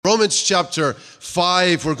Romans chapter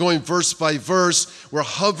 5, we're going verse by verse. We're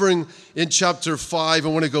hovering in chapter 5. I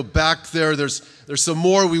want to go back there. There's some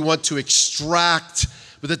more we want to extract.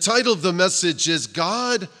 But the title of the message is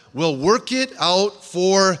God Will Work It Out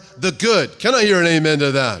for the Good. Can I hear an amen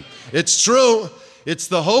to that? It's true. It's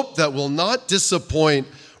the hope that will not disappoint.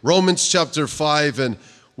 Romans chapter 5, and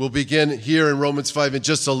we'll begin here in Romans 5 in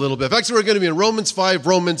just a little bit. In fact, we're going to be in Romans 5,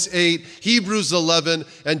 Romans 8, Hebrews 11,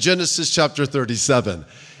 and Genesis chapter 37.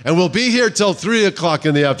 And we'll be here till 3 o'clock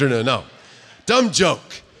in the afternoon. No, dumb joke.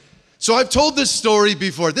 So I've told this story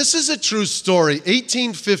before. This is a true story.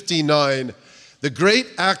 1859, the great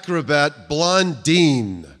acrobat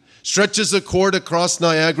Blondin stretches a cord across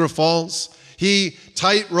Niagara Falls. He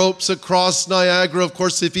tight ropes across Niagara. Of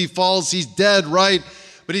course, if he falls, he's dead, right?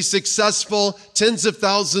 But he's successful. Tens of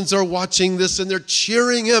thousands are watching this and they're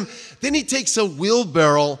cheering him. Then he takes a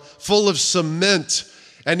wheelbarrow full of cement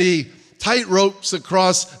and he tight ropes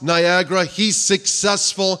across Niagara. He's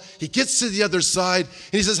successful. He gets to the other side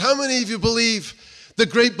and he says, how many of you believe the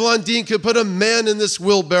great Blondin could put a man in this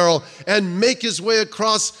wheelbarrow and make his way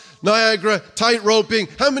across Niagara, tight roping?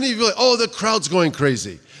 How many of you, oh, the crowd's going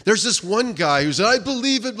crazy. There's this one guy who said, I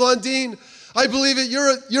believe it, Blondin. I believe it.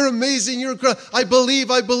 You're amazing. You're incredible. I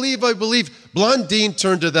believe. Blondin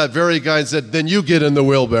turned to that very guy and said, then you get in the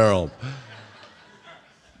wheelbarrow.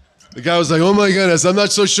 The guy was like, oh my goodness, I'm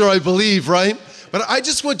not so sure I believe, right? But I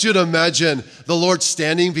just want you to imagine the Lord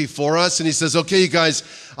standing before us and he says, okay, you guys,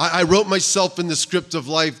 I wrote myself in the script of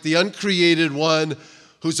life. The uncreated one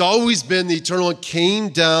who's always been the eternal one came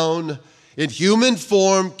down in human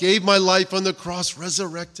form, gave my life on the cross,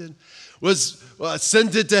 resurrected, was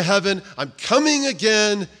ascended to heaven. I'm coming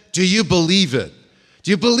again. Do you believe it? Do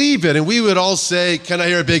you believe it? And we would all say, can I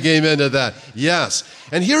hear a big amen to that? Yes.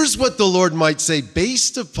 And here's what the Lord might say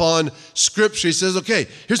based upon Scripture. He says, okay,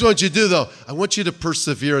 here's what I want you to do though. I want you to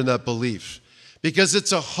persevere in that belief because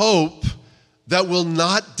it's a hope that will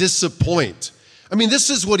not disappoint. I mean, this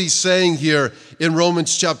is what he's saying here in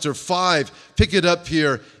Romans chapter 5. Pick it up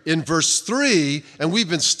here in verse 3. And we've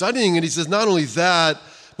been studying it. He says, not only that,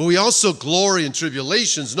 but we also glory in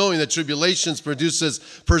tribulations, knowing that tribulations produces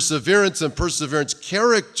perseverance, and perseverance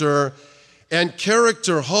character, and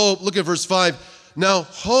character hope. Look at verse 5. Now,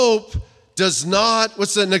 hope does not,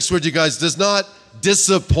 what's that next word, you guys? Does not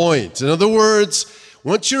disappoint. In other words,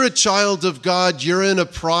 once you're a child of God, you're in a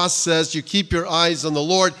process. You keep your eyes on the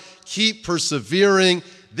Lord. Keep persevering.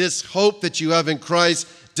 This hope that you have in Christ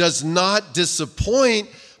does not disappoint.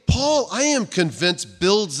 Paul, I am convinced,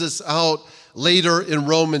 builds this out later in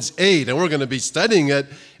Romans 8, and we're going to be studying it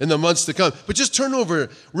in the months to come. But just turn over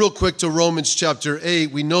real quick to Romans chapter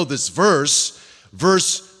 8. We know this verse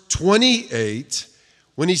 28,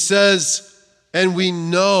 when he says, and we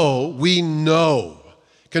know,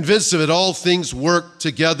 convinced of it, all things work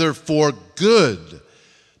together for good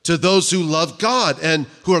to those who love God and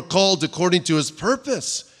who are called according to his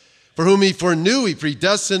purpose. For whom he foreknew, he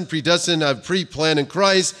predestined, have pre-planned in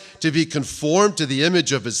Christ to be conformed to the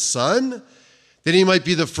image of his Son, that he might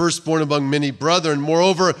be the firstborn among many brethren.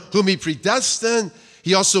 Moreover, whom he predestined,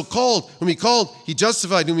 he also called. Whom he called, he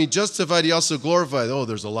justified. Whom he justified, he also glorified. Oh,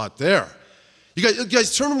 there's a lot there. You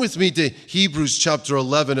guys turn with me to Hebrews chapter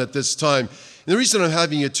 11 at this time. And the reason I'm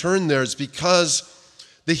having you turn there is because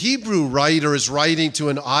the Hebrew writer is writing to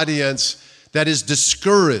an audience that is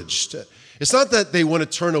discouraged. It's not that they want to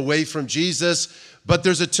turn away from Jesus, but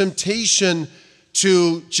there's a temptation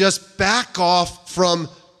to just back off from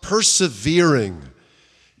persevering,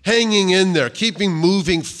 hanging in there, keeping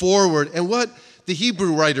moving forward. And what the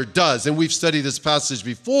Hebrew writer does, and we've studied this passage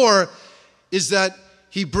before, is that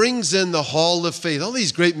he brings in the hall of faith. All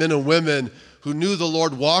these great men and women who knew the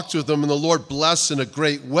Lord, walked with them, and the Lord blessed in a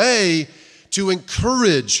great way to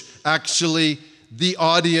encourage, actually, the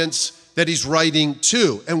audience that he's writing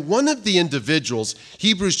to. And one of the individuals,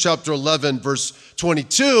 Hebrews chapter 11, verse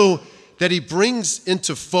 22, that he brings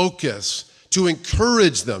into focus to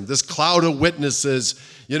encourage them, this cloud of witnesses,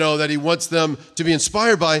 that he wants them to be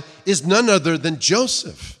inspired by, is none other than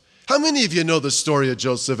Joseph. How many of you know the story of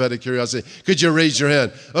Joseph, out of curiosity? Could you raise your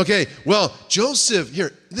hand? Okay, well, Joseph,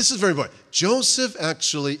 here, this is very important. Joseph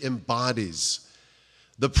actually embodies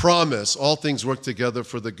the promise, all things work together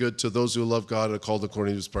for the good to those who love God and are called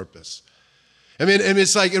according to his purpose. I mean,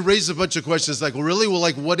 it's like, it raises a bunch of questions like, well, really? Well,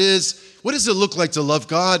 like, what does it look like to love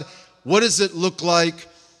God? What does it look like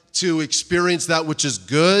to experience that which is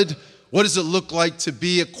good? What does it look like to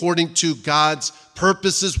be according to God's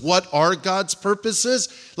purposes? What are God's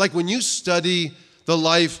purposes? Like when you study the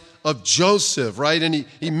life of Joseph, right? And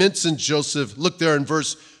he mentions Joseph. Look there in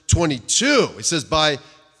verse 22. It says, by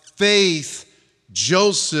faith,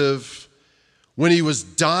 Joseph, when he was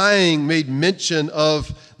dying, made mention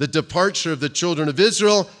of the departure of the children of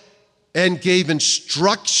Israel and gave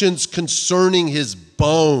instructions concerning his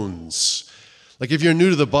bones. Like if you're new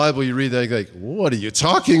to the Bible, you read that, you're like, what are you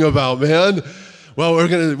talking about, man? Well,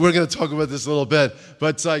 we're gonna talk about this a little bit,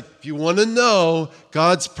 but it's like if you want to know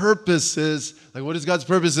God's purposes, like what is God's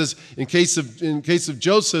purposes in case of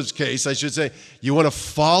Joseph's case, I should say, you want to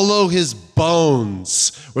follow his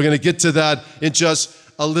bones. We're gonna get to that in just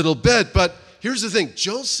a little bit, but here's the thing: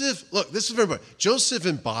 Joseph, look, this is very important. Joseph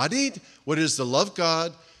embodied what it is to love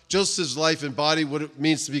God. Joseph's life embodied what it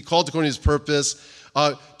means to be called according to his purpose.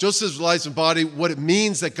 Joseph's life embodied what it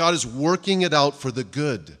means that God is working it out for the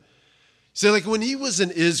good. See, like when he was in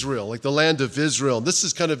Israel, like the land of Israel, this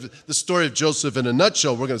is kind of the story of Joseph in a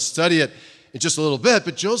nutshell. We're going to study it in just a little bit,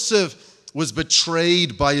 but Joseph was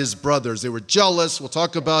betrayed by his brothers. They were jealous. We'll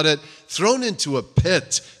talk about it. Thrown into a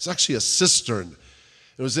pit. It's actually a cistern.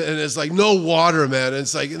 And it's like no water, man. And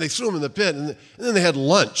it's like, and they threw him in the pit, and then they had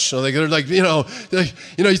lunch. So they're like,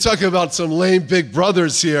 you're talking about some lame big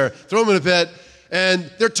brothers here. Throw him in a pit, and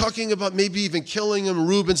they're talking about maybe even killing him.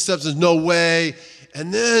 Reuben steps in, no way.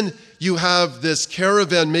 And then you have this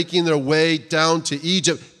caravan making their way down to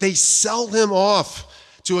Egypt. They sell him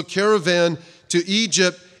off to a caravan to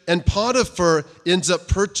Egypt, and Potiphar ends up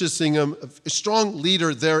purchasing him, a strong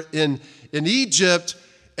leader there in Egypt,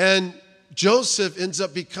 and Joseph ends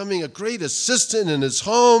up becoming a great assistant in his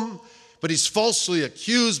home, but he's falsely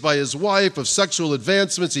accused by his wife of sexual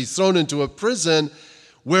advancements. He's thrown into a prison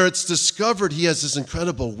where it's discovered he has this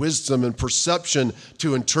incredible wisdom and perception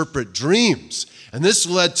to interpret dreams. And this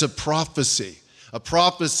led to prophecy, a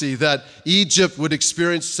prophecy that Egypt would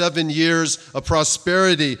experience 7 years of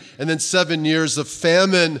prosperity and then 7 years of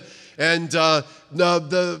famine. And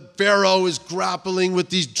the Pharaoh is grappling with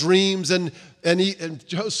these dreams, and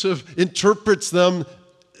Joseph interprets them.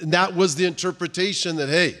 And that was the interpretation that,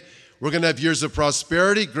 hey, we're going to have years of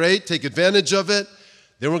prosperity. Great, take advantage of it.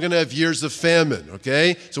 Then we're going to have years of famine,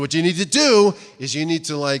 okay? So what you need to do is you need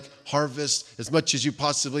to harvest as much as you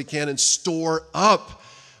possibly can and store up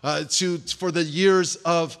for the years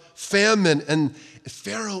of famine. And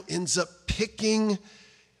Pharaoh ends up picking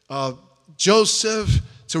Joseph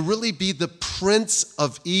to really be the prince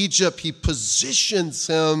of Egypt. He positions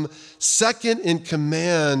him second in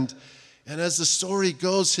command. And as the story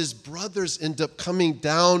goes, his brothers end up coming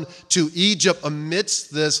down to Egypt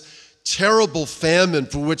amidst this terrible famine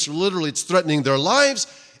for which literally it's threatening their lives.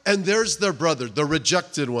 And there's their brother, the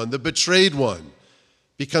rejected one, the betrayed one,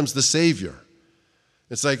 becomes the savior.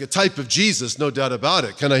 It's like a type of Jesus, no doubt about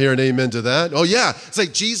it. Can I hear an amen to that? Oh yeah, it's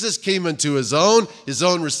like Jesus came unto his own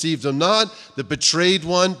received him not. The betrayed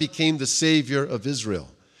one became the savior of Israel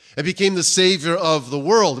and became the savior of the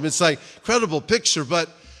world. I mean, it's like an incredible picture, but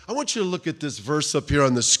I want you to look at this verse up here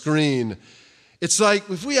on the screen. It's like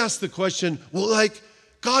if we ask the question, well,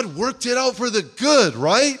 God worked it out for the good,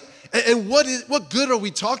 right? And what good are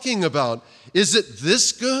we talking about? Is it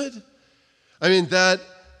this good? I mean, that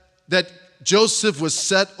Joseph was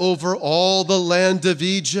set over all the land of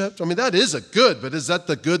Egypt. I mean, that is a good, but is that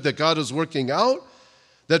the good that God is working out?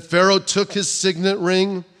 That Pharaoh took his signet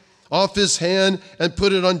ring off his hand and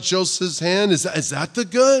put it on Joseph's hand? Is that the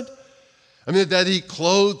good? I mean, that he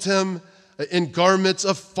clothed him in garments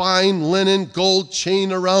of fine linen, gold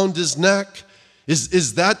chain around his neck.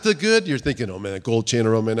 Is that the good? You're thinking, oh man, a gold chain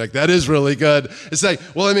around my neck, that is really good. It's like,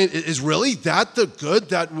 well, I mean, is really that the good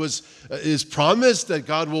that is promised, that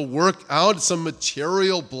God will work out some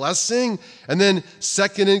material blessing? And then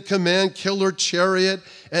second in command, killer chariot,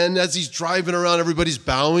 and as he's driving around, everybody's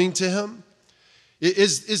bowing to him.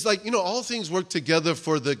 Is like, all things work together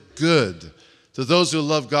for the good to those who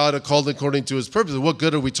love God and called according to his purpose. What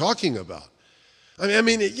good are we talking about? I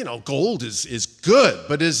mean, gold is good,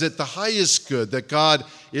 but is it the highest good that God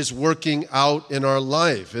is working out in our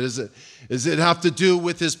life? Does it have to do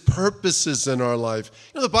with his purposes in our life?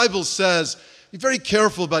 The Bible says, be very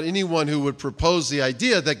careful about anyone who would propose the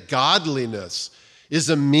idea that godliness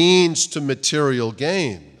is a means to material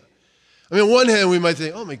gain. I mean, on one hand, we might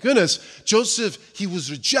think, oh my goodness, Joseph, he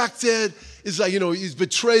was rejected. It's like, he's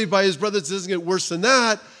betrayed by his brothers. It doesn't get worse than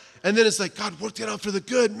that. And then it's like, God worked it out for the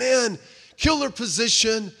good. Man, killer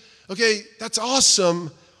position. Okay, that's awesome.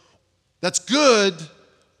 That's good.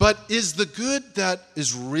 But is the good that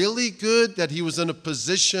is really good that he was in a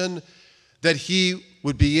position that he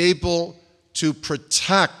would be able to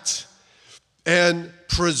protect and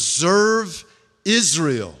preserve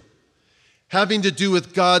Israel, having to do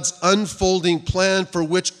with God's unfolding plan for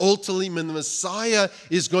which ultimately the Messiah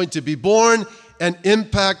is going to be born and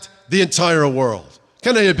impact the entire world?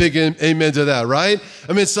 Can I hear a big amen to that, right?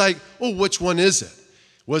 I mean, it's like, well, which one is it?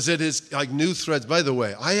 Was it his like new threads? By the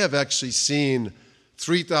way, I have actually seen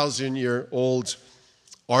 3,000-year-old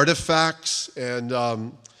artifacts and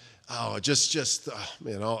I'm trying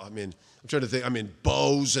to think.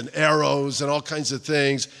 Bows and arrows and all kinds of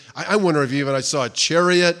things. I wonder if even I saw a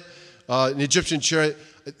chariot, an Egyptian chariot.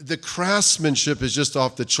 The craftsmanship is just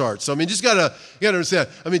off the charts. So, you just you gotta understand.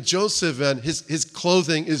 Joseph and his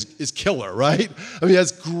clothing is killer, right? He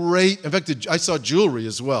has great, in fact, I saw jewelry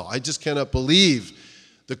as well. I just cannot believe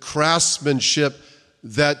the craftsmanship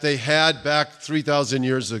that they had back 3,000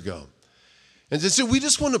 years ago. And so we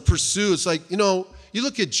just want to pursue, it's like, you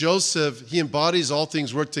look at Joseph, he embodies all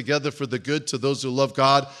things work together for the good to those who love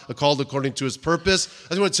God, are called according to his purpose. I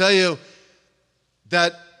just want to tell you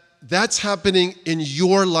that that's happening in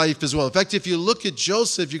your life as well. In fact, if you look at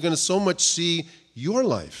Joseph, you're going to so much see your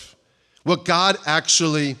life, what God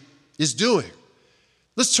actually is doing.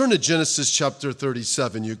 Let's turn to Genesis chapter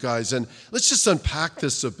 37, you guys, and let's just unpack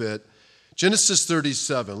this a bit. Genesis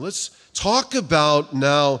 37. Let's talk about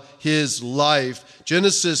now his life.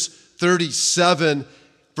 Genesis 37,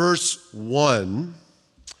 verse 1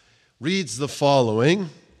 reads the following.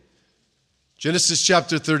 Genesis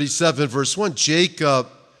chapter 37, verse 1. Jacob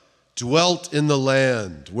dwelt in the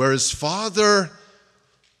land where his father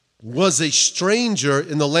was a stranger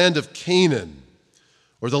in the land of Canaan,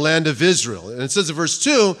 or the land of Israel. And it says in verse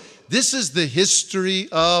 2, this is the history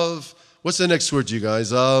of, what's the next word, you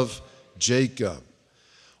guys? Of Jacob.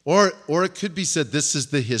 Or it could be said, this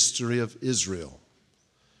is the history of Israel.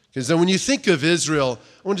 Because then when you think of Israel,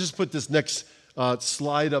 I want to just put this next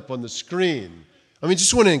slide up on the screen.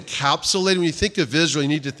 Just want to encapsulate, when you think of Israel, you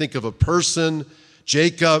need to think of a person.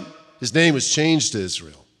 Jacob, his name was changed to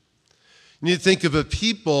Israel. You need to think of a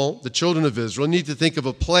people, the children of Israel. You need to think of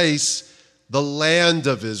a place, the land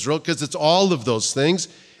of Israel, because it's all of those things.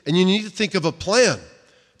 And you need to think of a plan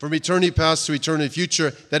from eternity past to eternity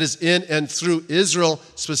future that is in and through Israel,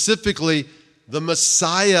 specifically the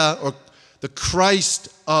Messiah or the Christ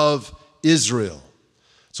of Israel.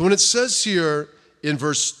 So when it says here in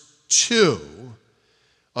verse 2,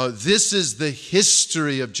 this is the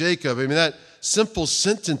history of Jacob. That simple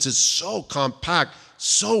sentence is so compact,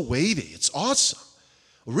 so weighty. It's awesome.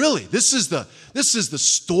 Really, this is the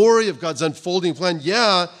story of God's unfolding plan.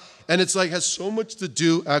 Yeah, and it's has so much to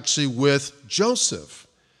do actually with Joseph.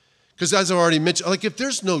 Because as I've already mentioned, if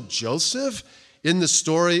there's no Joseph in the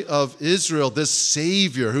story of Israel, this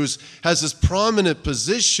Savior who has this prominent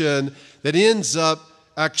position that ends up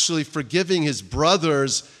actually forgiving his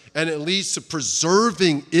brothers and at least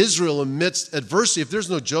preserving Israel amidst adversity. If there's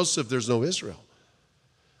no Joseph, there's no Israel.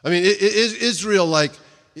 Israel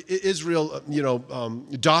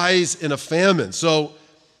dies in a famine. So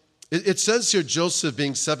it says here Joseph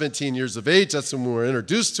being 17 years of age. That's when we were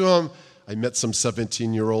introduced to him. I met some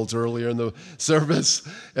 17-year-olds earlier in the service.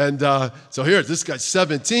 And so here, this guy,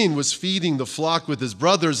 17, was feeding the flock with his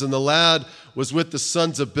brothers, and the lad was with the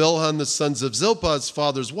sons of Bilhah, the sons of Zilpah, his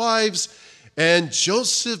father's wives. And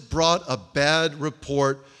Joseph brought a bad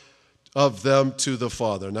report of them to the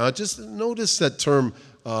father. Now, just notice that term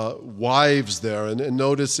wives there, and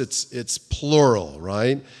notice it's plural,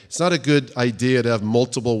 right? It's not a good idea to have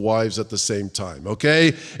multiple wives at the same time, okay?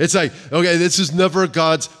 It's this is never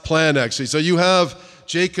God's plan, actually. So you have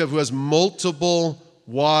Jacob, who has multiple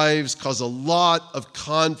wives, cause a lot of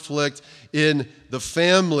conflict in the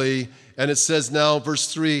family. And it says now,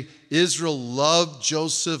 verse 3, Israel loved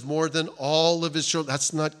Joseph more than all of his children.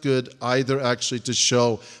 That's not good either, actually, to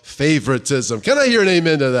show favoritism. Can I hear an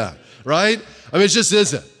amen to that, right? It just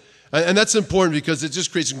isn't. And that's important because it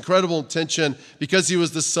just creates incredible tension because he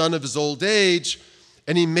was the son of his old age,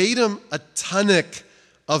 and he made him a tunic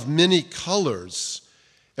of many colors.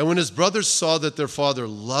 And when his brothers saw that their father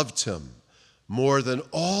loved him more than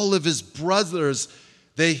all of his brothers,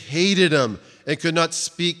 they hated him and could not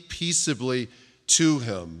speak peaceably to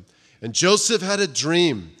him. And Joseph had a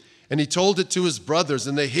dream, and he told it to his brothers,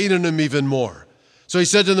 and they hated him even more. So he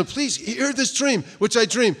said to them, please hear this dream, which I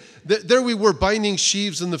dreamed. There we were binding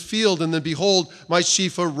sheaves in the field, and then behold, my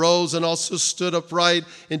sheaf arose and also stood upright.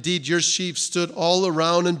 Indeed, your sheaf stood all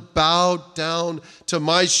around and bowed down to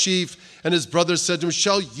my sheaf. And his brothers said to him,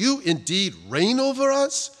 shall you indeed reign over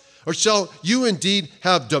us? Or shall you indeed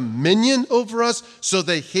have dominion over us? So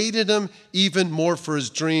they hated him even more for his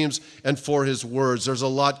dreams and for his words. There's a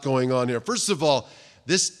lot going on here. First of all,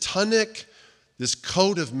 this tunic, this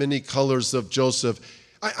coat of many colors of Joseph,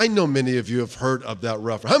 I know many of you have heard of that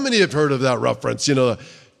reference. How many have heard of that reference?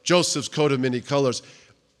 Joseph's coat of many colors.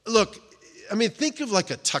 Look, think of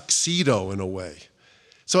like a tuxedo in a way.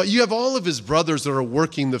 So you have all of his brothers that are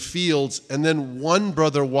working the fields, and then one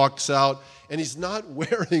brother walks out, and he's not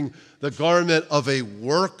wearing the garment of a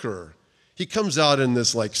worker. He comes out in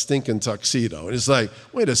this like stinking tuxedo, and it's like,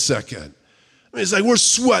 wait a second. I mean, it's like, we're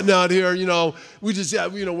sweating out here, we just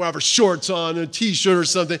have, we have our shorts on, and a t-shirt or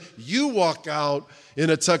something. You walk out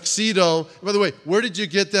in a tuxedo. By the way, where did you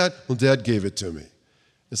get that? Well, Dad gave it to me.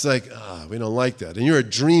 It's like, we don't like that. And you're a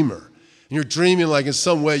dreamer. And you're dreaming like in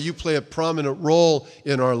some way you play a prominent role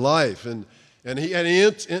in our life. And he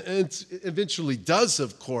eventually does,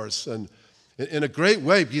 of course, and in a great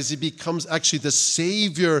way, because he becomes actually the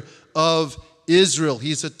Savior of Israel.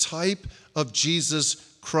 He's a type of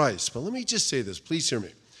Jesus Christ. But let me just say this. Please hear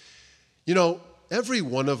me. Every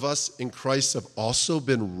one of us in Christ have also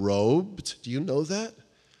been robed. Do you know that?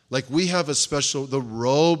 Like we have the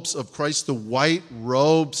robes of Christ, the white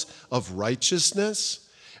robes of righteousness.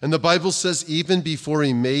 And the Bible says even before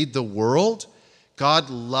he made the world, God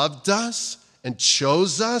loved us and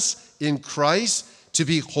chose us in Christ to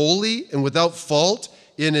be holy and without fault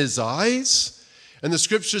in his eyes. And the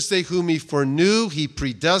scriptures say whom he foreknew, he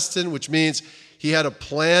predestined, which means he had a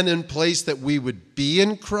plan in place that we would be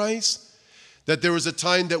in Christ, that there was a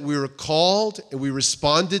time that we were called and we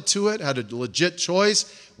responded to it, had a legit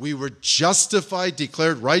choice. We were justified,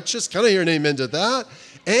 declared righteous. Can I hear an amen to that?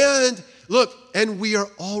 And look, and we are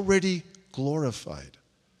already glorified.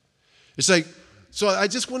 It's like, so I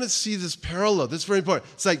just want to see this parallel. This is very important.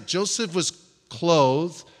 It's like Joseph was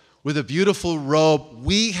clothed with a beautiful robe.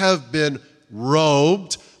 We have been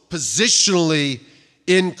robed positionally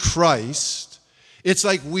in Christ. It's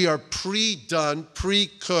like we are pre-done,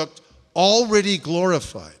 pre-cooked, already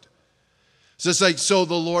glorified. So it's like, so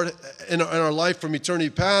the Lord in our life from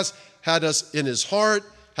eternity past had us in his heart,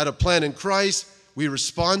 had a plan in Christ. We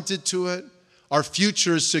responded to it. Our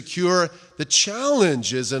future is secure. The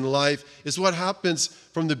challenges in life is what happens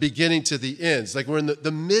from the beginning to the end. It's like we're in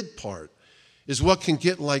the mid part is what can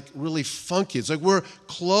get like really funky. It's like we're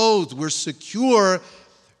clothed, we're secure.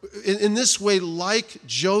 In this way, like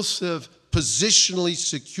Joseph, positionally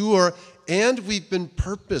secure, and we've been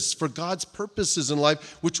purposed for God's purposes in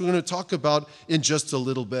life, which we're going to talk about in just a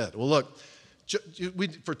little bit. Well, look,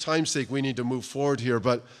 for time's sake, we need to move forward here,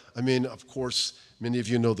 but I mean, of course, many of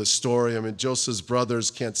you know the story. I mean, Joseph's brothers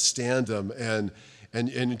can't stand him, and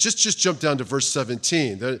just jump down to verse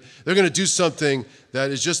 17. They're going to do something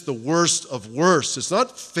that is just the worst of worst. It's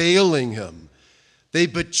not failing him. They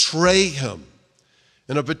betray him.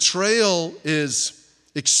 And a betrayal is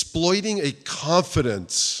exploiting a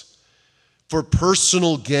confidence for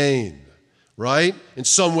personal gain, right? In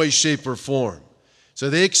some way, shape, or form. So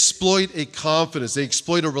they exploit a confidence. They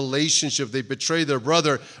exploit a relationship. They betray their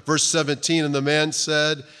brother. Verse 17, and the man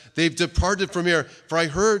said, they've departed from here, for I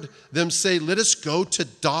heard them say, let us go to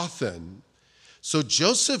Dothan. So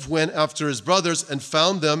Joseph went after his brothers and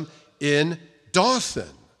found them in Dothan.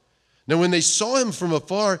 Now when they saw him from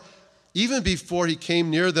afar, even before he came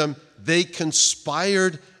near them, they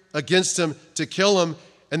conspired against him to kill him.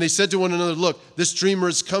 And they said to one another, look, this dreamer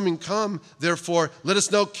is coming. Come, therefore, let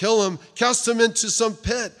us now kill him, cast him into some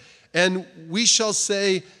pit. And we shall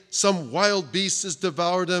say, some wild beast has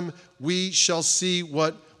devoured him. We shall see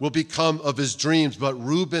what will become of his dreams. But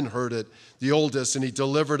Reuben heard it, the oldest, and he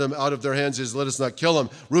delivered him out of their hands. He says, let us not kill him.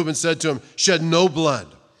 Reuben said to him, shed no blood,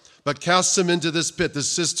 but cast him into this pit, this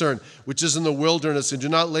cistern, which is in the wilderness, and do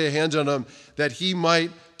not lay a hand on him, that he might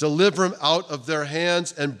deliver him out of their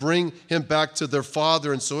hands and bring him back to their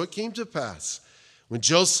father. And so it came to pass, when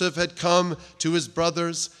Joseph had come to his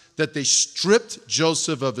brothers, that they stripped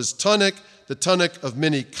Joseph of his tunic, the tunic of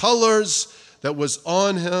many colors that was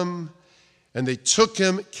on him, and they took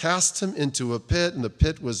him, cast him into a pit, and the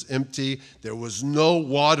pit was empty. There was no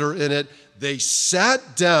water in it. They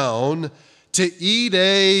sat down to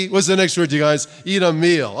eat what's the next word, you guys? Eat a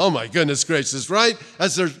meal. Oh my goodness gracious, right?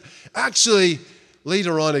 As they're actually,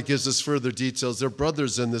 later on it gives us further details. Their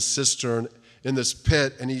brother's in this cistern, in this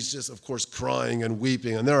pit, and he's just, of course, crying and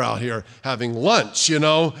weeping, and they're out here having lunch,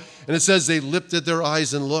 And it says they lifted their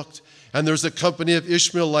eyes and looked, and there's a company of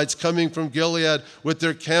Ishmaelites coming from Gilead with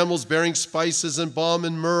their camels bearing spices and balm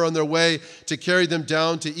and myrrh on their way to carry them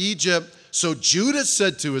down to Egypt. So Judah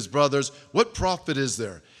said to his brothers, what profit is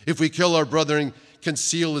there if we kill our brother and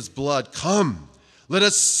conceal his blood? Come, let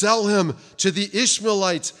us sell him to the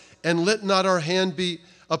Ishmaelites, and let not our hand be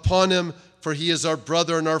upon him, for he is our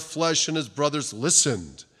brother and our flesh. And his brothers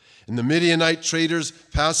listened. And the Midianite traders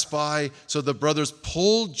passed by. So the brothers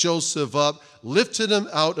pulled Joseph up, lifted him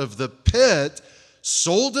out of the pit,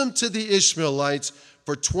 sold him to the Ishmaelites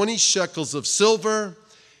for 20 shekels of silver.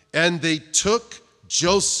 And they took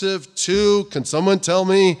Joseph to, can someone tell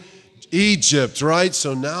me? Egypt, right?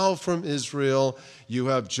 So now from Israel, you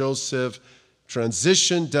have Joseph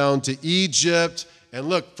transition down to Egypt. And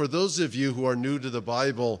look, for those of you who are new to the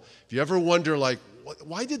Bible, if you ever wonder, like,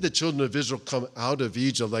 why did the children of Israel come out of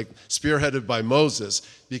Egypt, like spearheaded by Moses?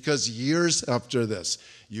 Because years after this,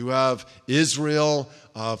 you have Israel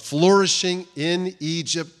flourishing in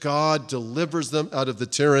Egypt. God delivers them out of the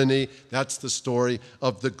tyranny. That's the story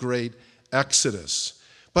of the great Exodus.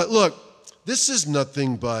 But look, this is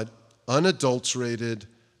nothing but unadulterated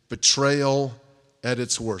betrayal at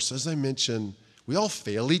its worst. As I mentioned, we all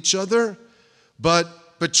fail each other,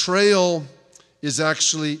 but betrayal is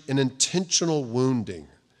actually an intentional wounding.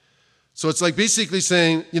 So it's like basically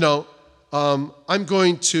saying, I'm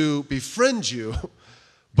going to befriend you,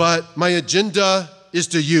 but my agenda is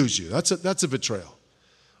to use you. That's a betrayal.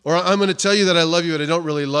 Or I'm going to tell you that I love you, but I don't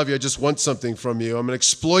really love you. I just want something from you. I'm going to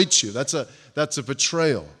exploit you. That's a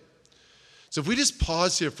betrayal. So if we just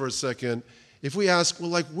pause here for a second, if we ask, well,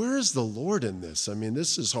 like, where is the Lord in this? I mean,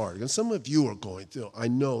 this is hard. And some of you are going through, I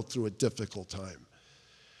know, through a difficult time.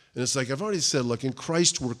 And it's like I've already said, look, in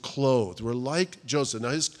Christ we're clothed. We're like Joseph. Now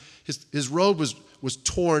his robe was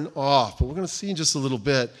torn off, but we're going to see in just a little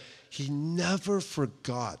bit, he never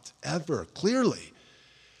forgot, ever, clearly,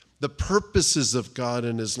 the purposes of God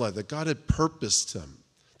in his life, that God had purposed him,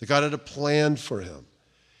 that God had a plan for him.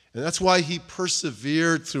 And that's why he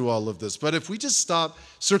persevered through all of this. But if we just stop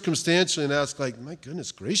circumstantially and ask, like, my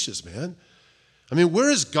goodness gracious, man. I mean, where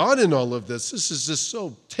is God in all of this? This is just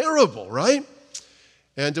so terrible, right?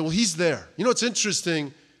 And, well, he's there. You know, it's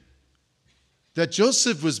interesting that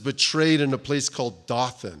Joseph was betrayed in a place called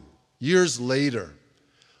Dothan. Years later,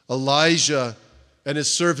 Elijah and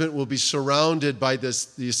his servant will be surrounded by the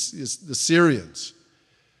Syrians.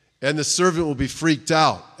 And the servant will be freaked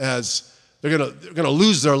out as they're gonna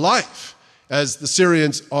lose their life as the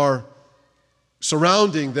Syrians are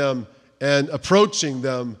surrounding them and approaching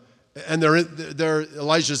them, and they're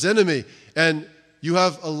Elijah's enemy. And you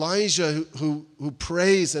have Elijah who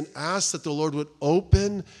prays and asks that the Lord would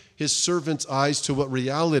open his servant's eyes to what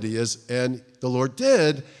reality is, and the Lord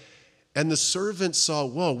did. And the servant saw,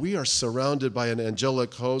 whoa, we are surrounded by an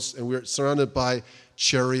angelic host, and we're surrounded by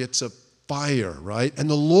chariots of fire, right? And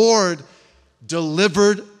the Lord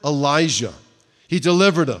delivered Elijah. He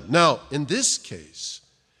delivered him. Now, in this case,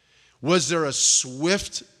 was there a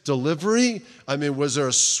swift delivery? I mean, was there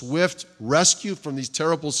a swift rescue from these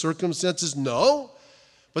terrible circumstances? No.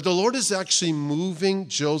 But the Lord is actually moving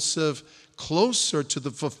Joseph closer to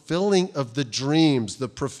the fulfilling of the dreams, the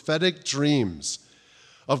prophetic dreams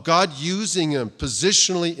of God using him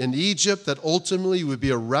positionally in Egypt, that ultimately would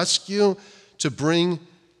be a rescue to bring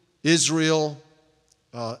Israel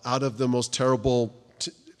out of the most terrible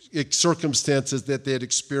circumstances that they had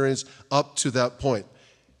experienced up to that point.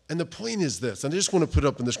 And the point is this, and I just want to put it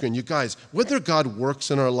up on the screen. You guys, whether God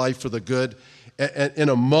works in our life for the good in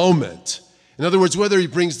a moment, in other words, whether he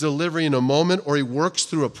brings delivery in a moment or he works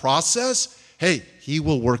through a process, hey, he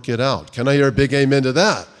will work it out. Can I hear a big amen to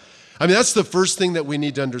that? I mean, that's the first thing that we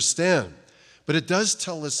need to understand. But it does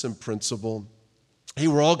tell us in principle, hey,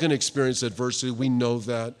 we're all going to experience adversity. We know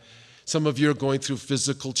that. Some of you are going through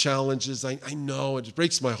physical challenges. I know, it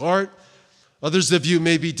breaks my heart. Others of you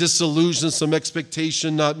may be disillusioned, some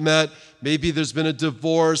expectation not met. Maybe there's been a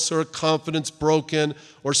divorce or a confidence broken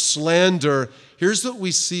or slander. Here's what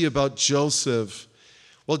we see about Joseph.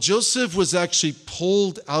 Well, Joseph was actually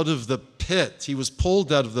pulled out of the pit. He was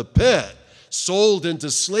pulled out of the pit, sold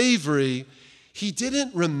into slavery. He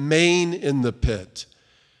didn't remain in the pit.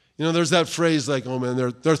 You know, there's that phrase like, oh man,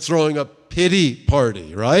 they're throwing a pity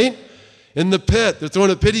party, right? In the pit, they're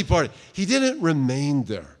throwing a pity party. He didn't remain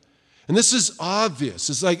there. And this is obvious.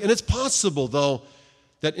 It's like, and it's possible, though,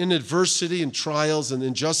 that in adversity and trials and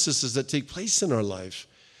injustices that take place in our life,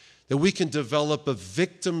 that we can develop a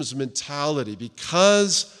victim's mentality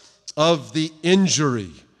because of the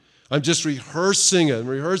injury. I'm just rehearsing it. I'm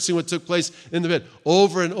rehearsing what took place in the pit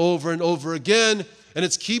over and over and over again, and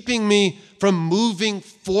it's keeping me from moving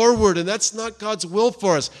forward, and that's not God's will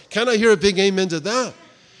for us. Can I hear a big amen to that?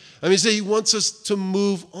 I mean, he wants us to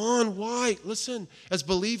move on. Why? Listen, as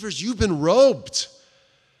believers, you've been robed.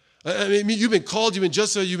 I mean, you've been called, you've been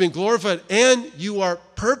justified, you've been glorified, and you are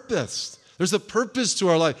purposed. There's a purpose to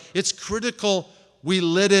our life. It's critical we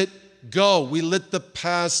let it go. We let the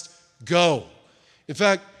past go. In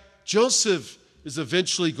fact, Joseph is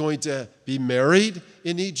eventually going to be married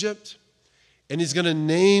in Egypt, and he's going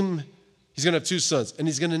to have two sons, and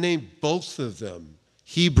he's going to name both of them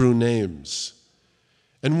Hebrew names.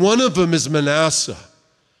 And one of them is Manasseh,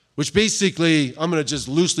 which basically, I'm going to just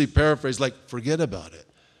loosely paraphrase, like, forget about it.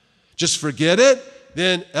 Just forget it.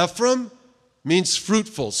 Then Ephraim, means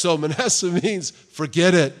fruitful. So Manasseh means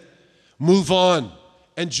forget it, move on.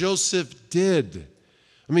 And Joseph did.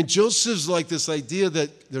 I mean, Joseph's like this idea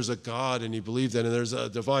that there's a God and he believed in, and there's a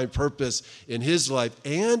divine purpose in his life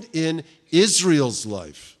and in Israel's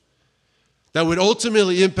life that would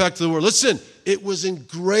ultimately impact the world. Listen, it was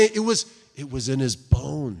ingrained, it was in his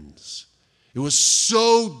bones. It was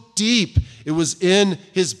so deep, it was in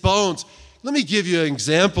his bones. Let me give you an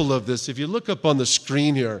example of this. If you look up on the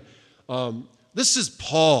screen here, this is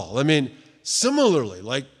Paul. I mean, similarly,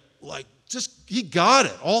 just he got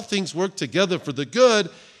it. All things work together for the good.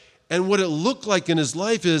 And what it looked like in his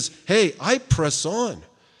life is, hey, I press on,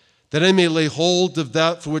 that I may lay hold of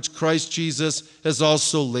that for which Christ Jesus has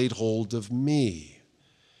also laid hold of me.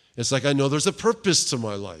 It's like I know there's a purpose to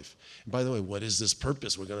my life. And by the way, what is this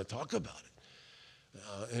purpose? We're going to talk about it.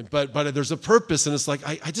 But there's a purpose, and it's like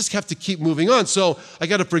I just have to keep moving on. So I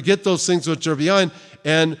got to forget those things which are behind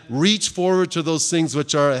and reach forward to those things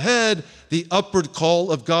which are ahead, the upward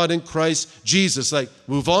call of God in Christ Jesus. Like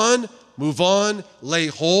move on, lay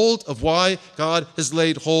hold of why God has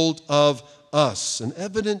laid hold of us. And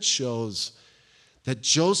evidence shows that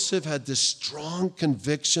Joseph had this strong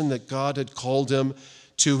conviction that God had called him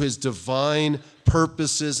to his divine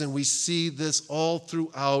purposes, and we see this all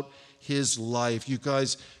throughout his life. You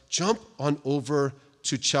guys, jump on over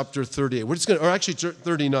to chapter 38. We're just going to, or actually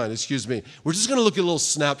 39, excuse me. We're just going to look at little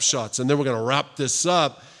snapshots, and then we're going to wrap this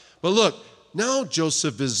up. But look, now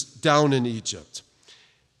Joseph is down in Egypt.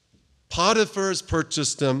 Potiphar has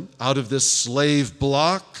purchased him out of this slave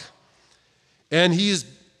block, and he has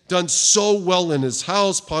done so well in his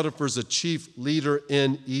house. Potiphar's a chief leader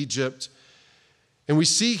in Egypt. And we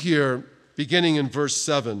see here, beginning in verse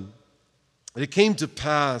 7, that it came to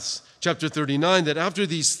pass, chapter 39, that after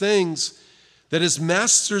these things, that his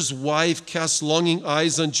master's wife cast longing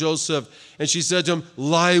eyes on Joseph, and she said to him,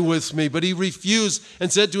 lie with me. But he refused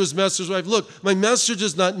and said to his master's wife, look, my master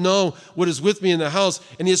does not know what is with me in the house,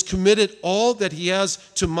 and he has committed all that he has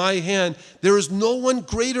to my hand. There is no one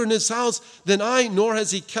greater in his house than I, nor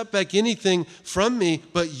has he kept back anything from me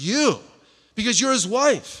but you, because you're his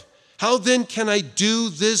wife. How then can I do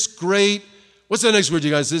this great, what's the next word, you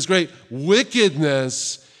guys? This great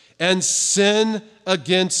wickedness and sin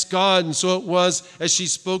against God. And so it was, as she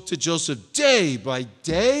spoke to Joseph day by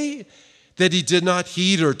day, that he did not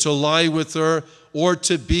heed her to lie with her or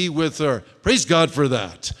to be with her. Praise God for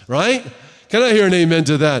that, right? Can I hear an amen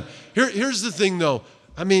to that? Here's the thing, though.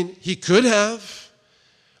 I mean, he could have.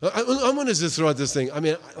 I want to just throw out this thing. I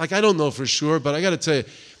mean, I don't know for sure, but I got to tell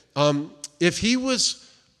you, if he was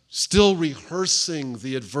still rehearsing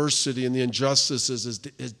the adversity and the injustices is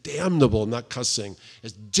damnable, not cussing,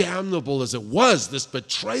 as damnable as it was, this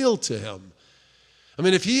betrayal to him. I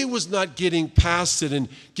mean, if he was not getting past it and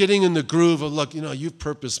getting in the groove of, look, you've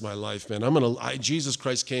purposed my life, man. Jesus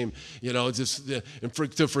Christ came, just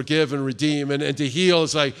to forgive and redeem and to heal.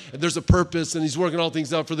 It's like, and there's a purpose, and he's working all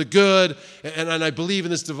things out for the good, and I believe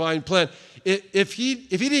in this divine plan. If he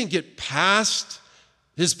didn't get past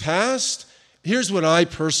his past, here's what I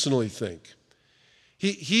personally think.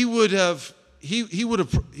 He would have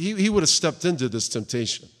stepped into this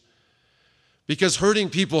temptation, because hurting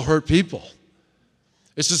people hurt people.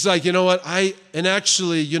 It's just like, you know what, I've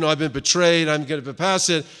been betrayed, I'm going to pass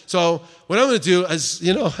it. So what I'm going to do is,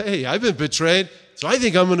 hey, I've been betrayed, so I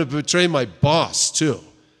think I'm going to betray my boss too.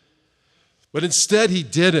 But instead he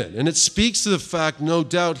didn't. And it speaks to the fact, no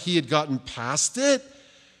doubt, he had gotten past it,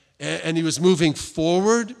 and he was moving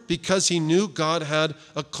forward because he knew God had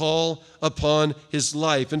a call upon his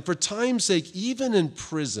life. And for time's sake, even in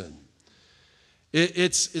prison,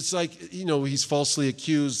 it's like, he's falsely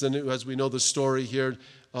accused. And as we know the story here,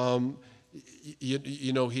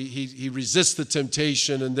 he resists the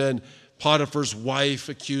temptation. And then Potiphar's wife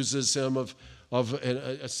accuses him of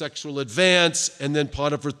a sexual advance. And then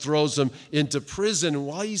Potiphar throws him into prison. And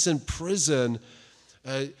while he's in prison,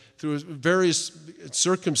 through various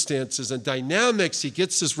circumstances and dynamics, he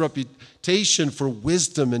gets this reputation for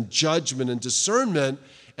wisdom and judgment and discernment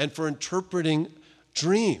and for interpreting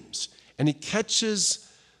dreams. And he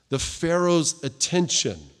catches the Pharaoh's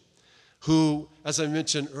attention, who, as I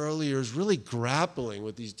mentioned earlier, is really grappling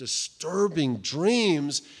with these disturbing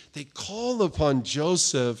dreams. They call upon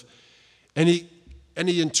Joseph, and he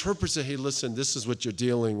interprets it. Hey, listen, this is what you're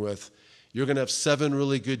dealing with. You're going to have 7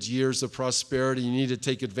 really good years of prosperity. You need to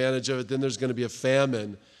take advantage of it. Then there's going to be a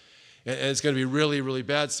famine, and it's going to be really, really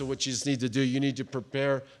bad. So what you just need to do, you need to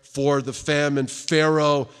prepare for the famine.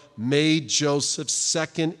 Pharaoh made Joseph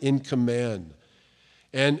second in command.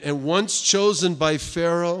 And once chosen by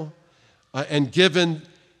Pharaoh and given,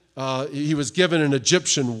 he was given an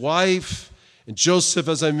Egyptian wife, And Joseph,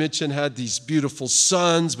 as I mentioned, had these beautiful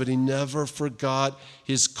sons, but he never forgot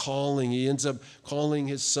his calling. He ends up calling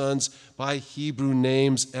his sons by Hebrew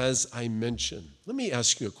names, as I mentioned. Let me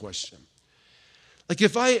ask you a question. Like,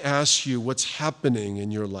 if I ask you what's happening in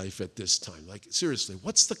your life at this time, like, seriously,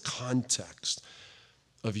 what's the context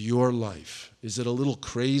of your life? Is it a little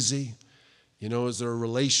crazy? Is there a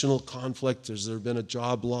relational conflict? Has there been a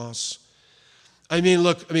job loss?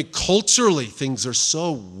 Culturally, things are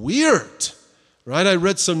so weird, right? I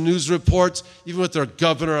read some news reports, even with our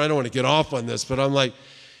governor. I don't want to get off on this, but I'm like,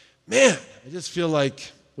 man, I just feel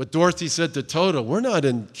like what Dorothy said to Toto, we're not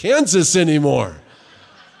in Kansas anymore.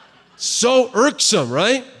 So irksome,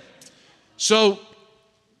 right? So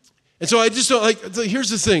I just don't here's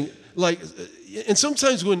the thing, and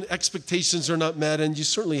sometimes when expectations are not met, and you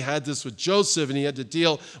certainly had this with Joseph, and he had to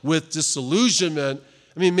deal with disillusionment,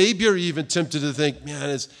 maybe you're even tempted to think, man,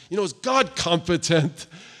 is God competent?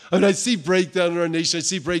 I see breakdown in our nation. I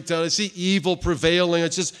see breakdown. I see evil prevailing.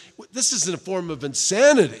 This is a form of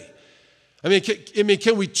insanity.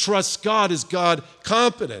 Can we trust God? Is God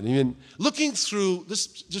competent? Looking through this,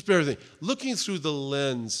 just bear with me, looking through the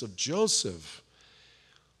lens of Joseph,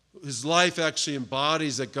 his life actually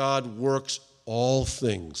embodies that God works all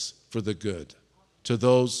things for the good to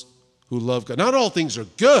those who love God. Not all things are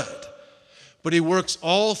good, but he works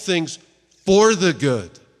all things for the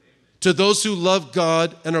good to those who love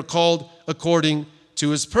God and are called according to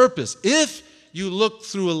his purpose. If you look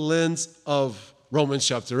through a lens of Romans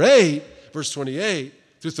chapter 8, verse 28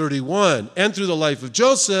 through 31, and through the life of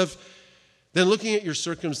Joseph, then looking at your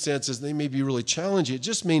circumstances, they may be really challenging. It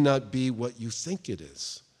just may not be what you think it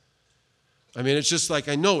is. It's just like,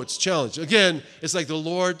 I know it's challenging. Again, it's like the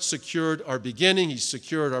Lord secured our beginning. He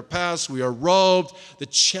secured our past. We are robed. The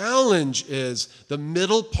challenge is the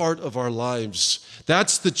middle part of our lives.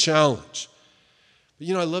 That's the challenge. But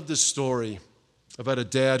I love this story about a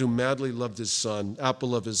dad who madly loved his son,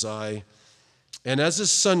 apple of his eye. And as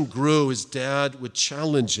his son grew, his dad would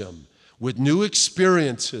challenge him with new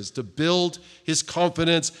experiences to build his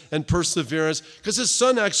confidence and perseverance, because his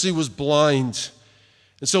son actually was blind.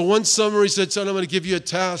 And so one summer he said, son, I'm going to give you a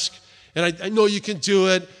task, and I know you can do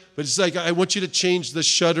it, but it's like, I want you to change the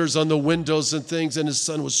shutters on the windows and things. And his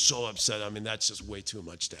son was so upset. That's just way too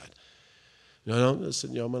much, Dad. No,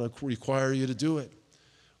 listen, I'm going to require you to do it.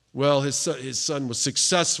 Well, his son was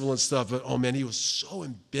successful and stuff, but he was so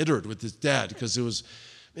embittered with his dad because it was,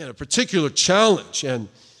 a particular challenge. And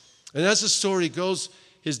as the story goes,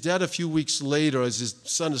 his dad a few weeks later, as his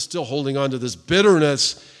son is still holding on to this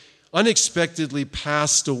bitterness, unexpectedly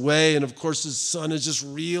passed away. And of course, his son is just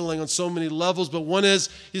reeling on so many levels. But one is,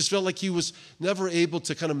 he just felt like he was never able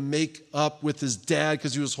to kind of make up with his dad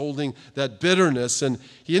because he was holding that bitterness. And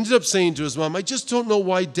he ended up saying to his mom, I just don't know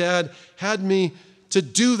why Dad had me to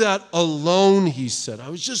do that alone, he said. I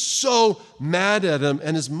was just so mad at him.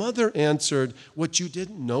 And his mother answered, what you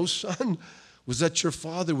didn't know, son, was that your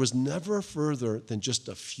father was never further than just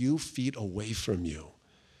a few feet away from you.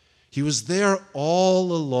 He was there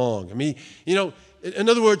all along. In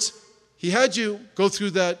other words, he had you go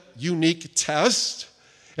through that unique test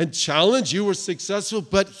and challenge. You were successful,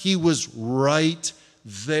 but he was right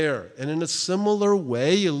there. And in a similar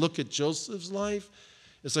way, you look at Joseph's life,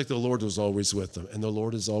 it's like the Lord was always with him, and the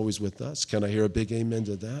Lord is always with us. Can I hear a big amen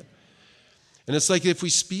to that? And it's like if we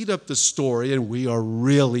speed up the story, and we are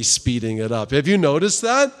really speeding it up. Have you noticed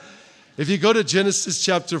that? If you go to Genesis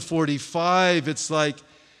chapter 45, it's like,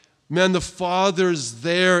 man, the Father's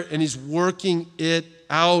there, and he's working it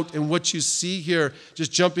out. And what you see here,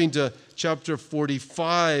 just jumping to chapter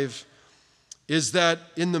 45, is that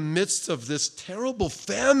in the midst of this terrible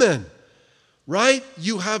famine, right?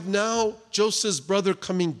 You have now Joseph's brother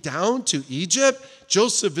coming down to Egypt.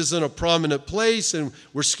 Joseph is in a prominent place, and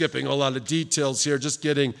we're skipping a lot of details here, just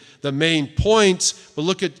getting the main points. But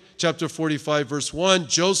look at chapter 45, verse 1.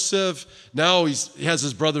 Joseph, now he has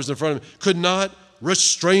his brothers in front of him, could not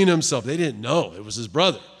restrain himself. They didn't know it was his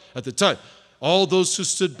brother at the time. All those who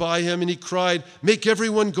stood by him, and he cried, make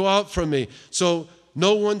everyone go out from me. So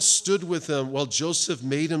no one stood with him while Joseph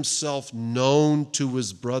made himself known to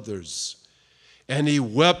his brothers. And he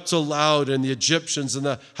wept aloud, and the Egyptians in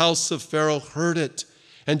the house of Pharaoh heard it.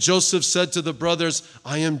 And Joseph said to the brothers,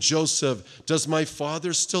 I am Joseph. Does my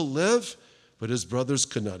father still live? But his brothers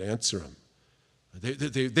could not answer him.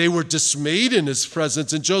 They were dismayed in his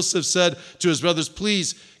presence. And Joseph said to his brothers,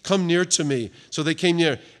 please come near to me. So they came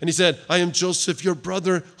near. And he said, I am Joseph, your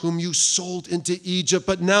brother, whom you sold into Egypt.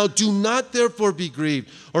 But now do not therefore be grieved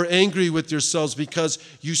or angry with yourselves because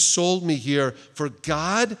you sold me here. For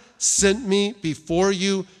God sent me before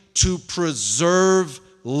you to preserve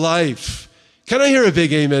life. Can I hear a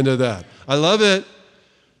big amen to that? I love it.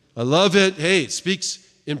 I love it. Hey, it speaks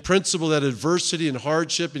in principle that adversity and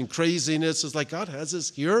hardship and craziness is like God has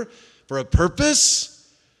us here for a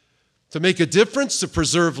purpose, to make a difference, to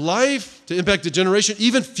preserve life, to impact a generation,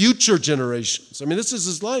 even future generations. I mean, this is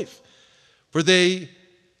his life. For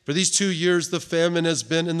these 2 years, the famine has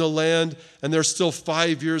been in the land, and there's still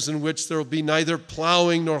 5 years in which there will be neither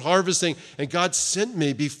plowing nor harvesting. And God sent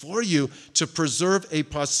me before you to preserve a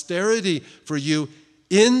posterity for you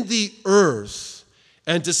in the earth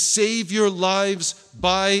and to save your lives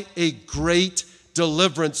by a great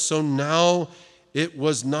deliverance. So now it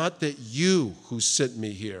was not that you who sent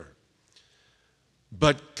me here,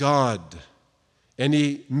 but God. And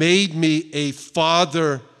he made me a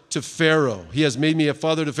father to Pharaoh. He has made me a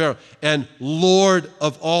father to Pharaoh and Lord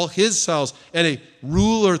of all his house and a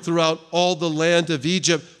ruler throughout all the land of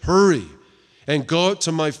Egypt. Hurry and go out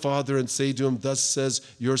to my father and say to him, thus says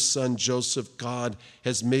your son Joseph, God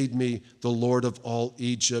has made me the Lord of all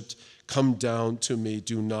Egypt. Come down to me,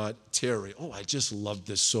 do not tarry. Oh, I just love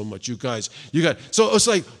this so much. You guys. So it's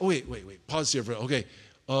like, oh, wait, pause here for, okay.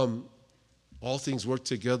 All things work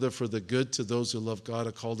together for the good to those who love God,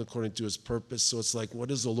 are called according to his purpose. So it's like,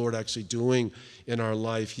 what is the Lord actually doing in our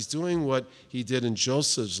life? He's doing what he did in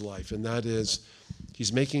Joseph's life, and that is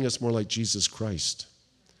he's making us more like Jesus Christ.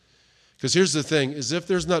 Because here's the thing, is if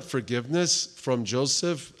there's not forgiveness from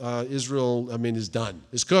Joseph, Israel, is done.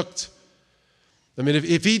 It's cooked.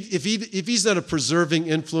 If he's not a preserving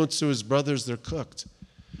influence to his brothers, they're cooked.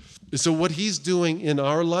 So what he's doing in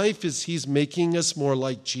our life is he's making us more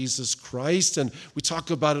like Jesus Christ. And we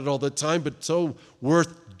talk about it all the time, but so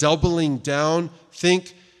worth doubling down.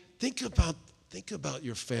 Think about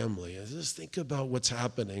your family, and just think about what's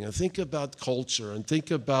happening, and think about culture, and think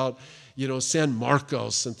about, San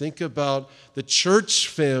Marcos, and think about the church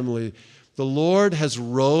family. The Lord has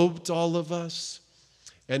robed all of us,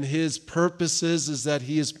 and his purpose is that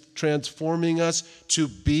he is transforming us to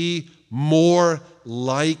be more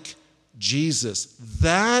like Jesus.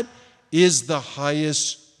 That is the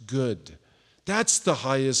highest good. That's the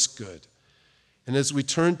highest good. And as we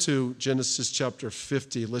turn to Genesis chapter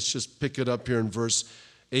 50, let's just pick it up here in verse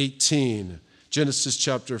 18. Genesis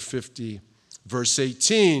chapter 50, verse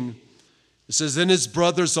 18. It says, then his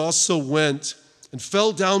brothers also went and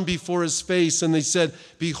fell down before his face, and they said,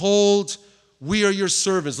 behold, we are your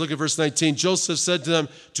servants. Look at verse 19. Joseph said to them,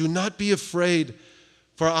 do not be afraid,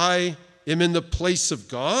 for I am in the place of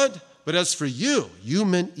God. But as for you, you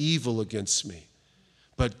meant evil against me.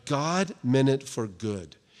 But God meant it for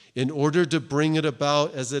good, in order to bring it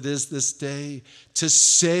about as it is this day, to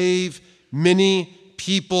save many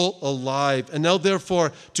people alive. And now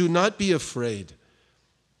therefore, do not be afraid,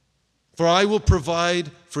 for I will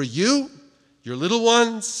provide for you, your little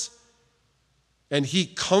ones. And he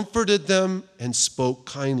comforted them and spoke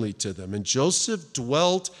kindly to them. And Joseph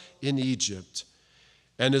dwelt in Egypt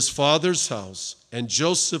and his father's house. And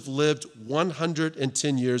Joseph lived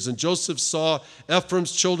 110 years. And Joseph saw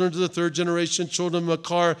Ephraim's children to the third generation, children of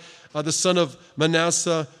Machir, the son of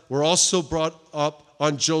Manasseh, were also brought up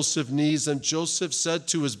on Joseph's knees. And Joseph said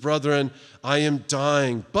to his brethren, I am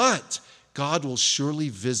dying, but God will surely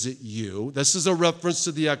visit you. This is a reference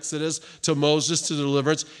to the Exodus, to Moses, to the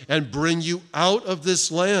deliverance, and bring you out of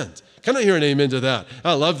this land. Can I hear an amen to that?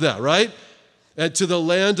 I love that, right? And to the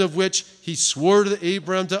land of which he swore to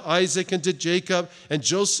Abraham, to Isaac, and to Jacob. And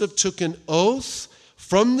Joseph took an oath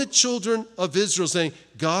from the children of Israel, saying,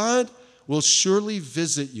 God will surely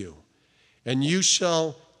visit you, and you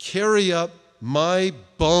shall carry up my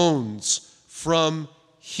bones from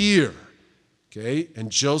here. Okay, and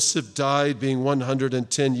Joseph died being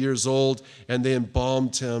 110 years old, and they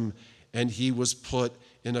embalmed him, and he was put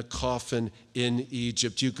in a coffin in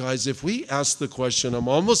Egypt. You guys, if we ask the question, I'm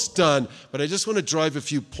almost done, but I just want to drive a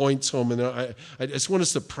few points home, and I just want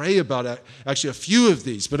us to pray about actually a few of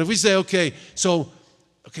these. But if we say, okay,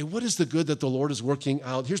 what is the good that the Lord is working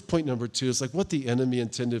out? Here's point number 2. It's like what the enemy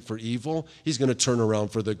intended for evil, he's going to turn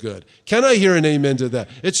around for the good. Can I hear an amen to that?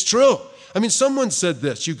 It's true. Someone said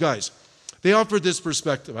this, you guys. They offered this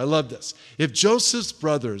perspective. I love this. If Joseph's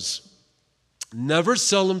brothers never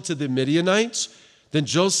sell him to the Midianites, then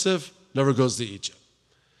Joseph never goes to Egypt.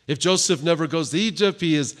 If Joseph never goes to Egypt,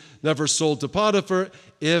 he is never sold to Potiphar.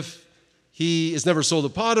 If he is never sold to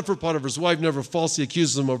Potiphar, Potiphar's wife never falsely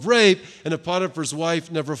accuses him of rape. And if Potiphar's wife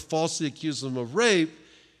never falsely accuses him of rape,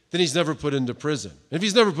 then he's never put into prison. And if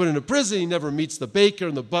he's never put into prison, he never meets the baker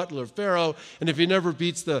and the butler of Pharaoh. And if he never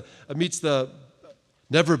meets the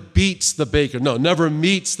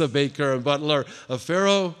baker and butler of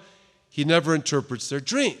Pharaoh, he never interprets their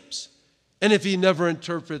dreams. And if he never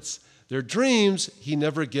interprets their dreams, he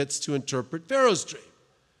never gets to interpret Pharaoh's dream.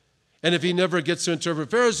 And if he never gets to interpret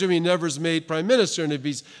Pharaoh's dream, he never is made prime minister. And if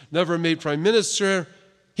he's never made prime minister,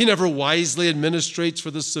 he never wisely administrates for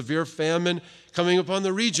the severe famine coming upon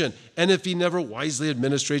the region. And if he never wisely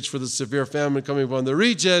administrates for the severe famine coming upon the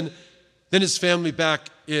region, then his family back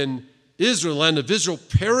in Israel, land of Israel,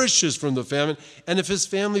 perishes from the famine. And if his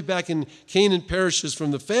family back in Canaan perishes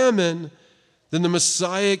from the famine, then the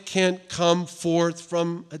Messiah can't come forth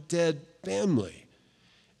from a dead family.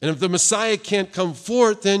 And if the Messiah can't come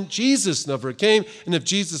forth, then Jesus never came. And if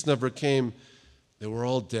Jesus never came, then we're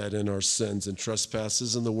all dead in our sins and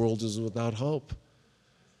trespasses, and the world is without hope.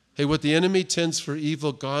 Hey, what the enemy tends for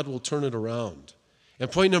evil, God will turn it around.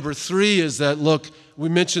 And point number 3 is that, look, we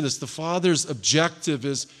mentioned this, the Father's objective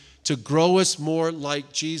is to grow us more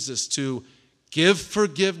like Jesus, to give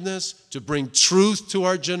forgiveness, to bring truth to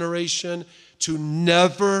our generation, to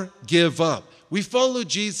never give up. We follow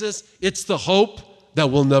Jesus. It's the hope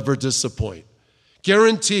that will never disappoint.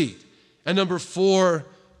 Guaranteed. And number 4,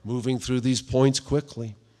 moving through these points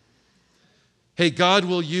quickly. Hey, God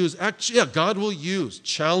will use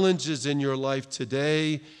challenges in your life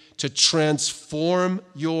today to transform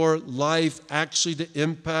your life, actually to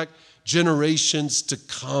impact generations to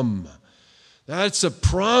come. That's a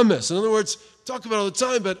promise. In other words, talk about it all the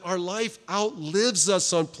time, but our life outlives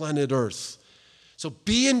us on planet Earth. So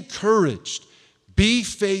be encouraged, be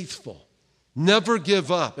faithful, never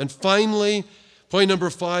give up. And finally, point number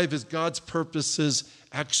 5 is God's purposes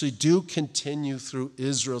actually do continue through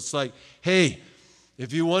Israel. It's like, hey,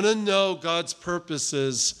 if you want to know God's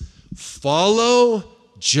purposes, follow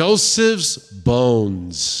Joseph's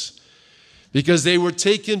bones, because they were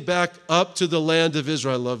taken back up to the land of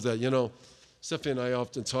Israel. I love that. You know, Stephanie and I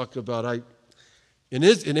often talk about,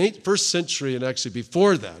 in first century, and actually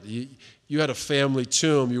before that, you had a family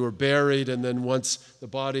tomb. You were buried, and then once the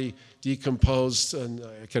body decomposed, and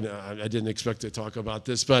I didn't expect to talk about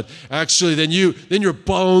this, but actually, then your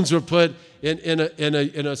bones were put in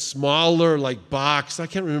a smaller like box. I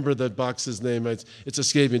can't remember the box's name. It's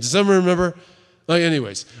escaping. Does someone remember?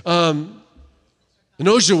 Anyways, an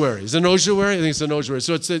ossuary. Is it an ossuary? I think it's an ossuary.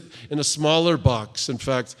 So it's in a smaller box. In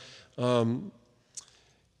fact, I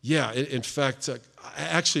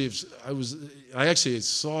actually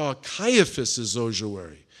saw Caiaphas's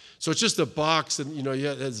ossuary. So it's just a box, and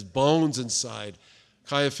it has bones inside.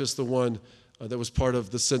 Caiaphas, the one that was part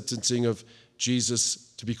of the sentencing of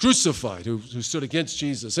Jesus to be crucified, who stood against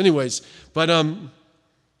Jesus. Anyways, but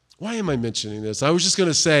why am I mentioning this? I was just going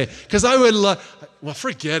to say, because I would love,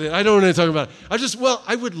 forget it. I don't want to talk about it.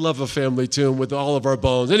 I would love a family tomb with all of our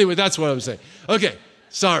bones. Anyway, that's what I'm saying. Okay,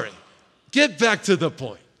 sorry. Get back to the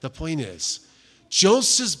point. The point is,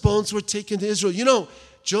 Joseph's bones were taken to Israel.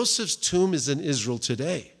 Joseph's tomb is in Israel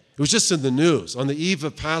today. It was just in the news. On the eve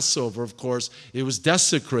of Passover, of course, it was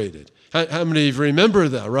desecrated. How many of you remember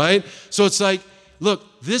that, right? So it's like,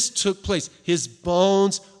 look, this took place. His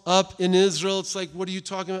bones up in Israel. It's like, what are you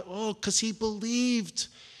talking about? Oh, because he believed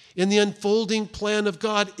in the unfolding plan of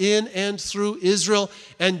God in and through Israel.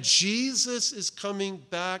 And Jesus is coming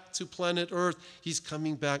back to planet Earth. He's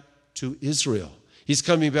coming back to Israel. He's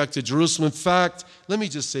coming back to Jerusalem. In fact, let me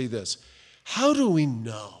just say this. How do we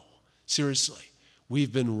know, seriously,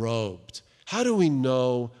 we've been robed? How do we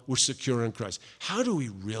know we're secure in Christ? How do we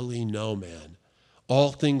really know, man?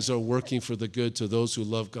 All things are working for the good to those who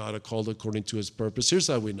love God, are called according to his purpose. Here's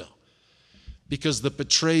how we know. Because the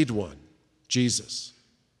betrayed one, Jesus,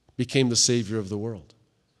 became the Savior of the world.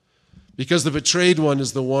 Because the betrayed one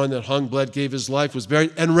is the one that hung, bled, gave his life, was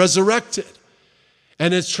buried, and resurrected.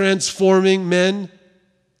 And is transforming men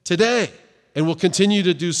today and will continue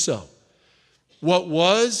to do so. What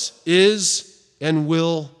was, is, and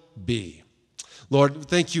will be. Lord,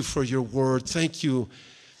 thank you for your word. Thank you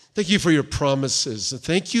for your promises.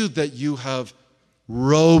 Thank you that you have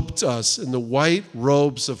robed us in the white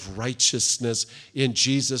robes of righteousness in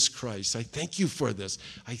Jesus Christ. I thank you for this.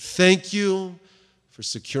 I thank you for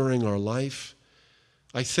securing our life.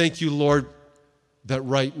 I thank you, Lord, that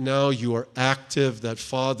right now you are active, that,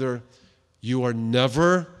 Father, you are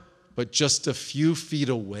never but just a few feet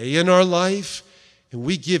away in our life, and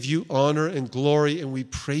we give you honor and glory, and we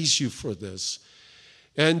praise you for this.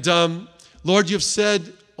 And Lord, you've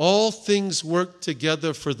said all things work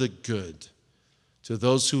together for the good to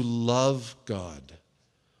those who love God,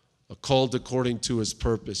 are called according to his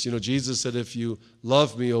purpose. Jesus said, if you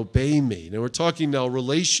love me, obey me. Now we're talking now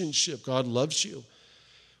relationship. God loves you,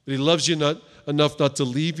 but he loves you not enough not to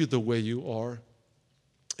leave you the way you are.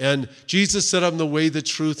 And Jesus said, I'm the way, the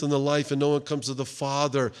truth, and the life, and no one comes to the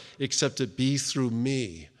Father except it be through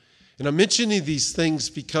me. And I'm mentioning these things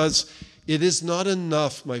because it is not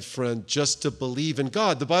enough, my friend, just to believe in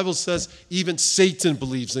God. The Bible says even Satan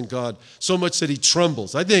believes in God, so much that he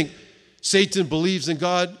trembles. I think Satan believes in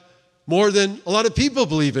God more than a lot of people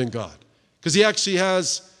believe in God, because he actually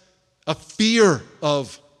has a fear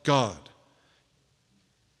of God.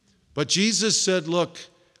 But Jesus said, look,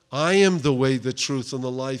 I am the way, the truth, and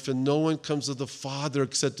the life, and no one comes to the Father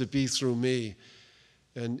except to be through me.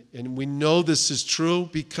 And we know this is true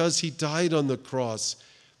because he died on the cross.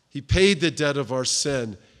 He paid the debt of our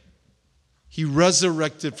sin. He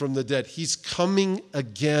resurrected from the dead. He's coming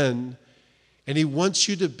again, and he wants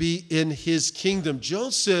you to be in his kingdom.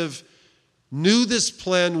 Joseph knew this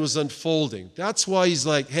plan was unfolding. That's why he's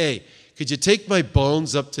like, hey, could you take my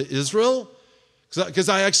bones up to Israel? Because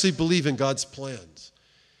I actually believe in God's plans.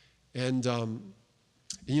 And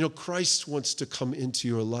Christ wants to come into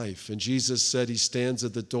your life. And Jesus said he stands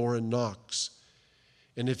at the door and knocks.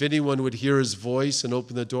 And if anyone would hear his voice and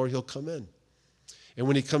open the door, he'll come in. And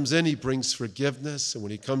when he comes in, he brings forgiveness. And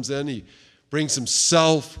when he comes in, he brings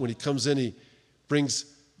himself. When he comes in, he brings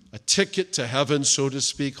a ticket to heaven, so to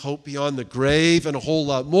speak, hope beyond the grave, and a whole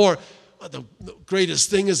lot more. The greatest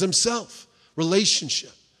thing is himself,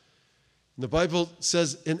 relationship. And the Bible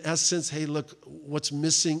says, in essence, hey, look, what's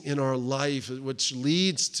missing in our life, which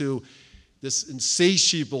leads to this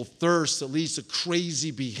insatiable thirst that leads to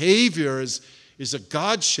crazy behavior, is a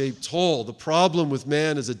God-shaped hole. The problem with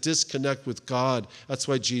man is a disconnect with God. That's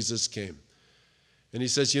why Jesus came. And he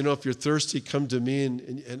says, if you're thirsty, come to me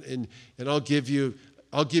and I'll give you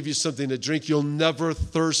something to drink. You'll never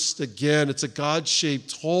thirst again. It's a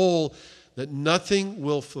God-shaped hole that nothing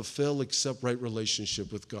will fulfill except right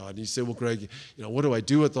relationship with God. And you say, well, Greg, what do I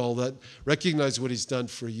do with all that? Recognize what he's done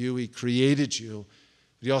for you. He created you.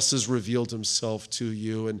 But he also has revealed himself to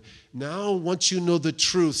you. And now, once you know the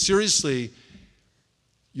truth, seriously,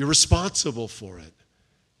 you're responsible for it.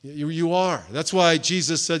 You are. That's why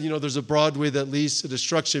Jesus said, there's a broad way that leads to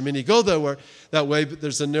destruction. Many go that way, but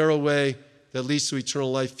there's a narrow way that leads to eternal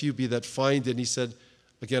life. Few be that find it. And he said,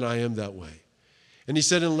 again, I am that way. And he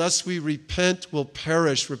said, unless we repent, we'll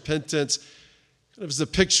perish. Repentance kind of is a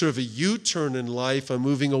picture of a U-turn in life. I'm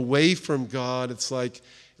moving away from God. It's like,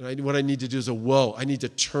 what I need to do is I need to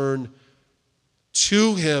turn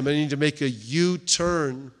to him. I need to make a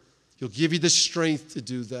U-turn. He'll give you the strength to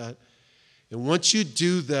do that. And once you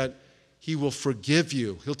do that, he will forgive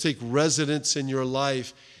you. He'll take residence in your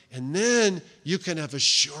life. And then you can have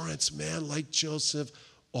assurance, man, like Joseph,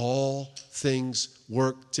 all things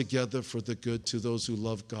work together for the good to those who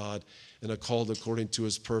love God and are called according to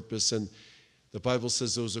his purpose. And the Bible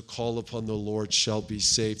says those who call upon the Lord shall be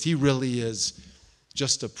saved. He really is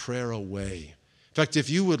just a prayer away. In fact, if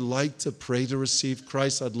you would like to pray to receive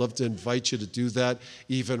Christ, I'd love to invite you to do that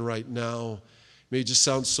even right now. It may just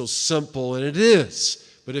sound so simple, and it is.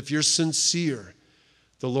 But if you're sincere,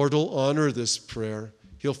 the Lord will honor this prayer.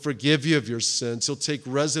 He'll forgive you of your sins. He'll take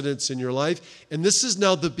residence in your life. And this is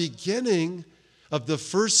now the beginning of the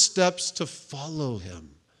first steps to follow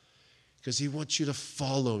him. Because he wants you to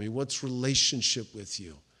follow him. He wants relationship with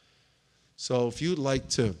you. So if you'd like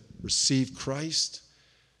to receive Christ,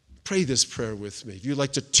 pray this prayer with me. If you'd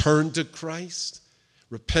like to turn to Christ,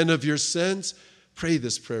 repent of your sins, pray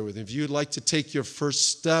this prayer with me. If you'd like to take your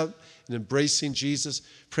first step in embracing Jesus,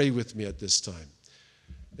 pray with me at this time.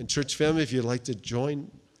 And church family, if you'd like to join,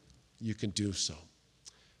 you can do so.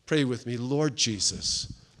 Pray with me. Lord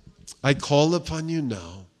Jesus, I call upon you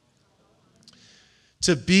now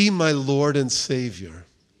to be my Lord and Savior.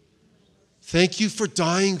 Thank you for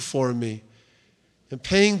dying for me and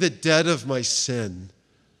paying the debt of my sin.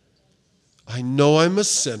 I know I'm a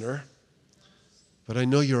sinner, but I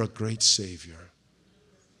know you're a great Savior.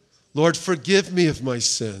 Lord, forgive me of my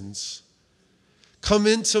sins. Come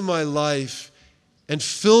into my life and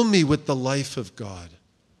fill me with the life of God.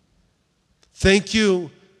 Thank you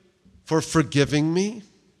for forgiving me.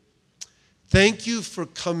 Thank you for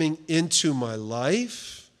coming into my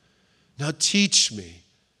life. Now teach me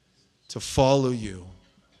to follow you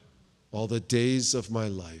all the days of my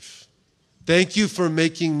life. Thank you for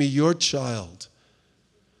making me your child,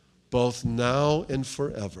 both now and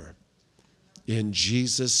forever. In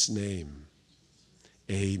Jesus' name,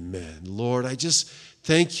 amen. Lord, I just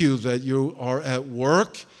thank you that you are at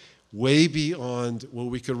work way beyond what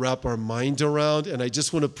we could wrap our mind around. And I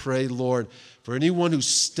just want to pray, Lord, for anyone who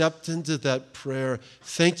stepped into that prayer,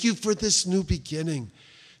 thank you for this new beginning.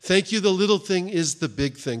 Thank you, the little thing is the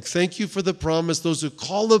big thing. Thank you for the promise, those who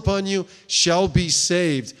call upon you shall be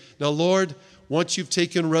saved. Now, Lord, once you've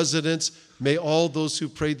taken residence, may all those who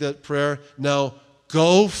prayed that prayer now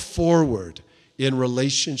go forward in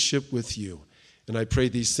relationship with you. And I pray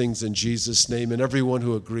these things in Jesus' name. And everyone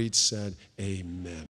who agreed said, amen.